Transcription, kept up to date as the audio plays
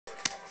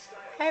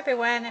Hi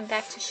everyone, I'm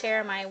back to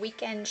share my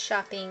weekend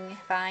shopping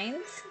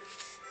finds.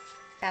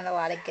 Found a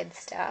lot of good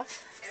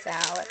stuff. So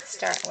let's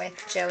start with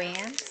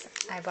Joann's.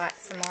 I bought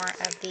some more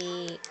of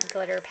the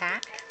glitter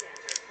pack.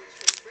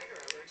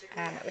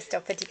 It was still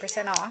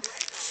 50% off.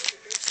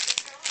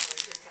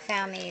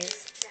 Found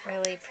these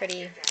really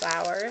pretty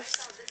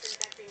flowers,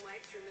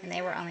 and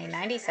they were only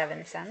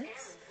 97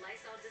 cents.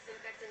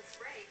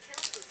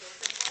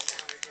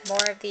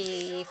 More of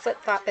the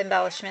flip-flop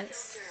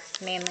embellishments,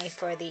 mainly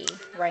for the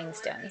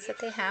rhinestones that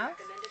they have.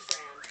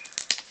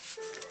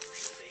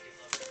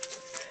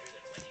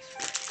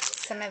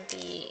 Some of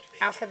the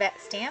alphabet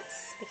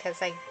stamps,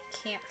 because I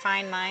can't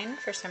find mine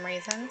for some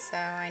reason, so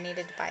I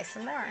needed to buy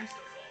some more.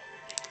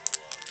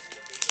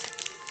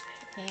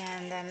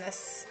 And then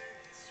this,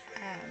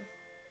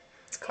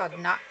 it's called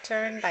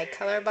Nocturne by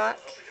Colorblock.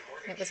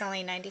 It was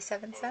only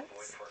 97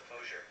 cents.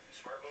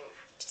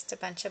 Just a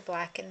bunch of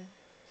black and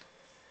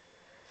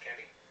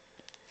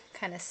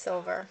kind of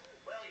silver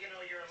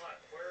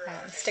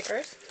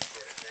stickers.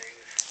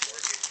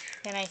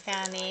 And I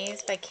found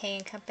these by K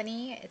 &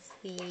 Company. It's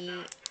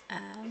the,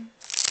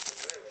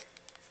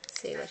 let's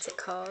see, what's it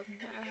called?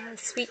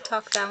 Sweet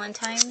Talk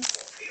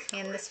Valentine's.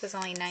 And this was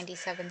only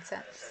 97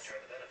 cents.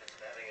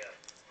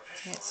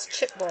 And it's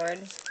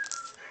chipboard.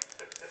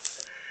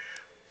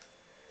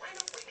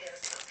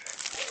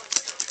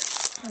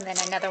 And then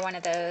another one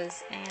of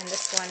those. And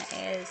this one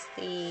is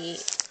the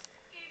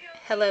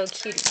Hello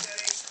Cutie.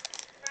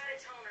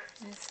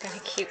 It's got a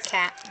cute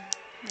cat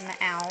and the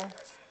owl.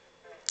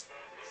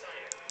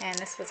 And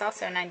this was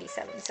also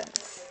 97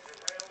 cents.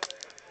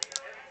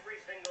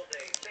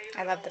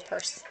 I love the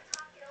purse.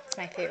 It's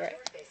my favorite.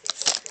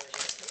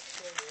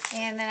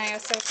 And then I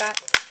also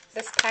got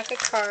this pack of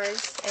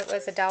cards. It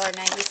was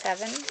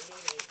 $1.97.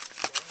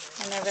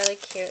 And they're really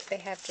cute. They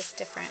have just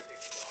different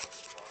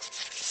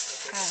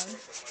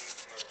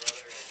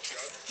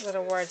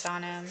little words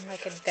on them,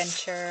 like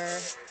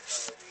adventure,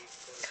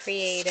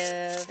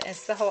 creative.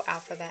 It's the whole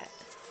alphabet.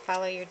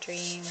 Follow your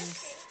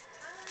dreams,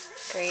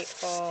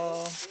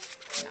 grateful,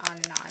 and on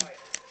and on.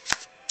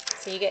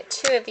 So you get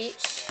 2 of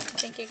each. I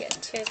think you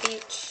get 2 of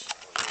each.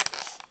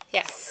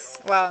 Yes.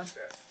 Well,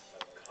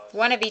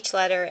 1 of each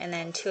letter, and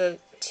then two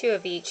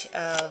of each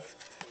of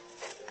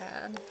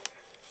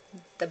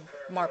the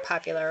more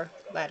popular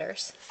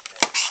letters.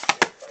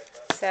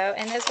 So,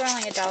 and those were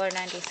only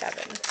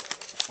 $1.97.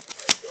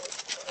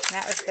 And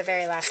that was the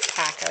very last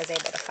pack I was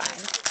able to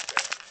find.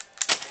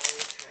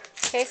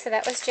 Okay, so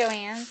that was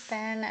Joann's.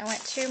 Then I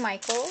went to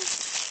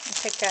Michael's and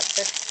picked up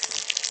this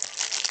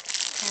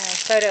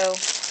photo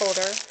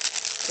holder.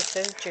 This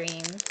is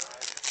Dream.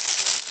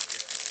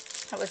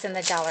 It was in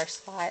the dollar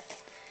spot.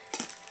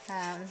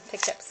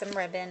 Picked up some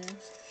ribbon.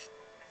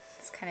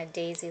 It's kind of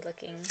daisy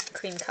looking,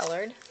 cream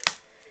colored.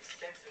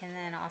 And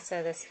then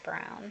also this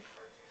brown.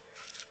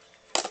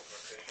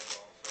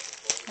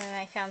 And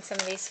I found some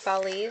of these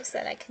fall leaves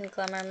that I can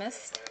glimmer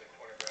mist.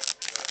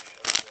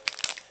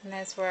 And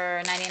those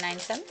were 99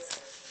 cents.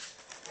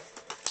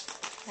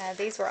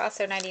 These were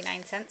also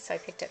 99 cents, so I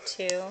picked up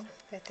 2.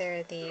 But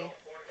they're the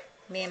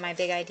Me and My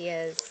Big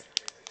Ideas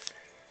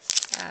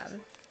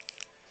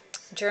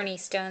Journey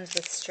Stones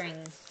with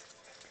String.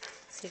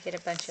 So you get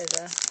a bunch of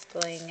the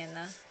bling and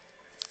the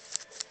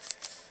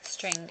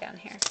string down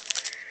here.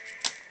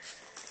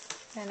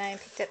 Then I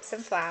picked up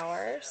some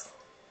flowers.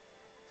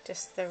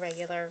 Just the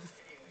regular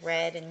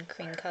red and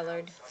cream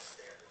colored.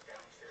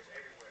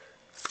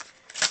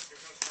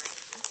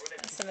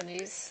 Some of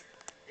these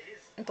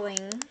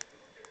bling.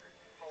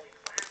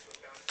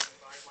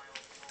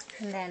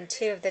 And then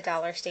 2 of the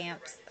dollar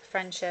stamps,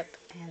 Friendship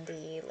and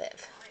the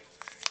Live.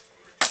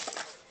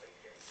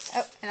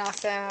 Oh, and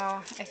also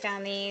I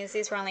found these.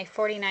 These were only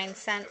 49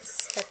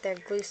 cents, but they're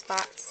glue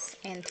spots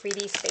and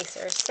 3D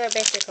spacers. So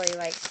basically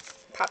like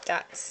pop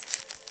dots.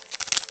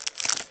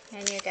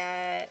 And you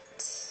got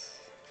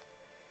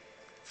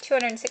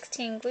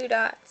 216 glue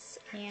dots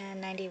and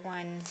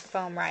 91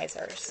 foam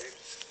risers.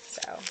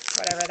 So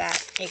whatever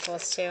that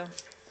equals to.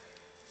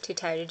 Too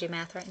tired to do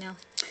math right now.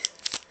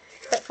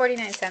 But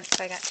 49 cents,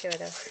 so I got 2 of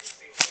those.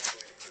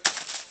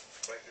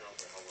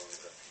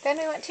 Then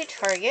we went to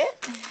Target,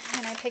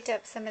 and I picked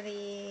up some of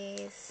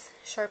these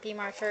Sharpie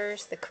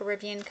markers, the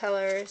Caribbean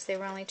colors. They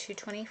were only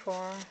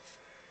 $2.24.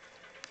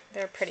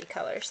 They're pretty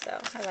colors,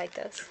 though. I like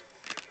those.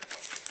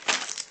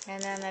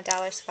 And then the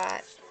dollar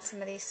spot,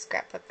 some of these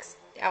Scrapbook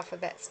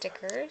alphabet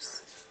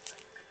stickers.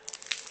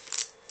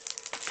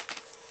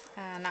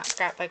 Not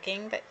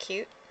scrapbooking, but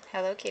cute.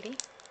 Hello Kitty.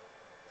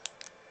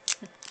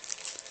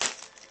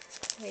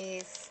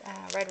 These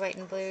red, white,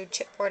 and blue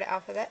chipboard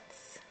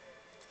alphabets.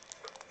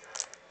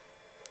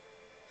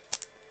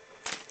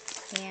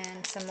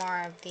 And some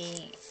more of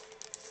the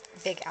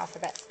big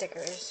alphabet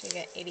stickers. You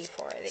get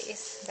 84 of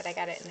these, but I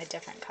got it in a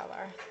different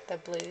color. The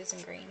blues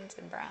and greens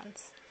and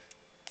browns.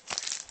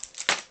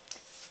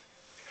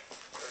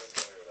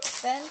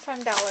 Then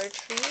from Dollar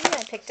Tree,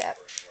 I picked up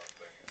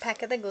a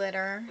pack of the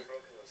glitter,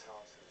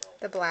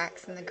 the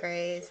blacks and the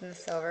grays and the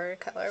silver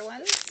color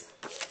ones.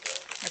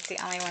 That's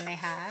the only one they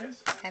had.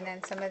 And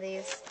then some of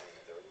these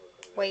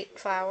weight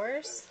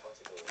flowers.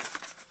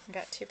 I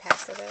got 2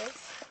 packs of those.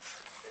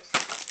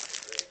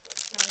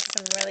 And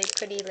some really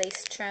pretty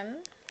lace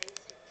trim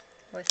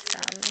with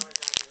some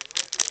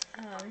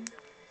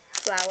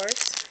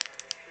flowers.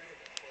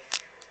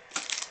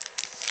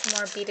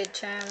 More beaded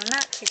trim. I'm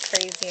not too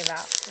crazy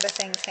about the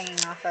things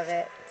hanging off of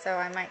it, so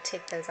I might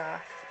take those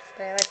off.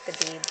 But I like the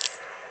beads.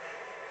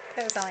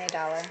 That was only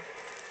 $1.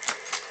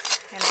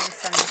 And then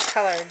some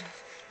colored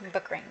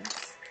book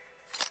rings.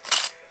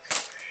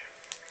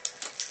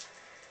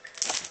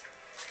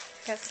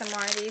 Got some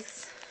more of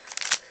these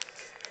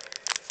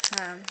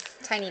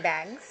tiny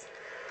bags.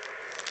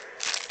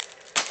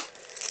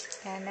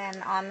 And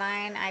then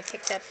online I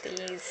picked up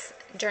these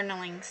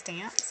journaling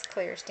stamps,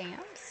 clear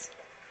stamps.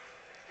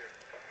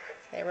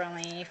 They were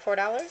only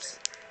 $4.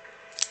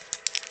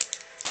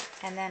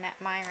 And then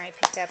at mine I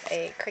picked up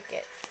a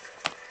Cricut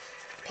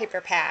paper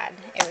pad.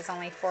 It was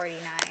only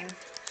 $49.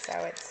 So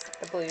it's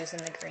the blues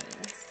and the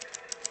greens.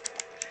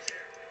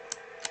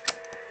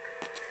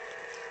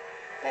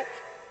 But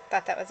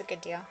thought that was a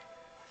good deal.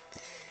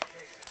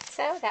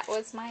 So that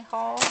was my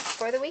haul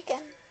for the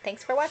weekend.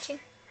 Thanks for watching.